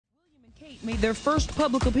Kate made their first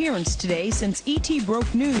public appearance today since ET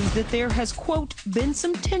broke news that there has, quote, been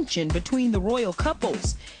some tension between the royal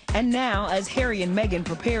couples. And now, as Harry and Meghan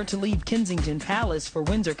prepare to leave Kensington Palace for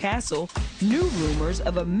Windsor Castle, new rumors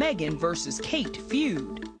of a Meghan versus Kate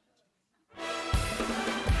feud.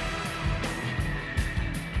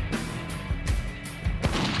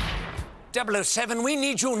 .007, we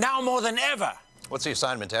need you now more than ever. What's the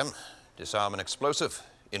assignment, Em? Disarm an explosive,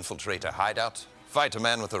 infiltrate a hideout, fight a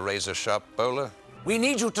man with a razor-sharp bowler? We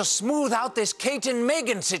need you to smooth out this Kate and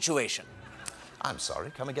Meghan situation. I'm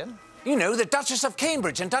sorry, come again? You know, the Duchess of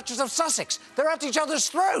Cambridge and Duchess of Sussex. They're at each other's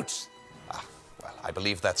throats. Ah, well, I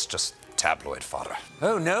believe that's just tabloid fodder.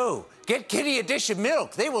 Oh, no. Get Kitty a dish of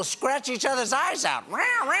milk. They will scratch each other's eyes out.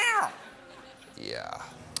 Meow, meow. Yeah.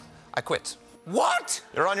 I quit. What?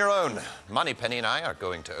 You're on your own. Moneypenny and I are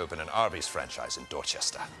going to open an Arby's franchise in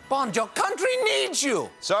Dorchester. Bond, your country needs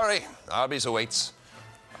you. Sorry, Arby's awaits.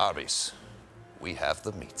 Arby's, we have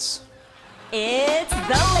the meats. It's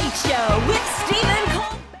The Late Show with Stephen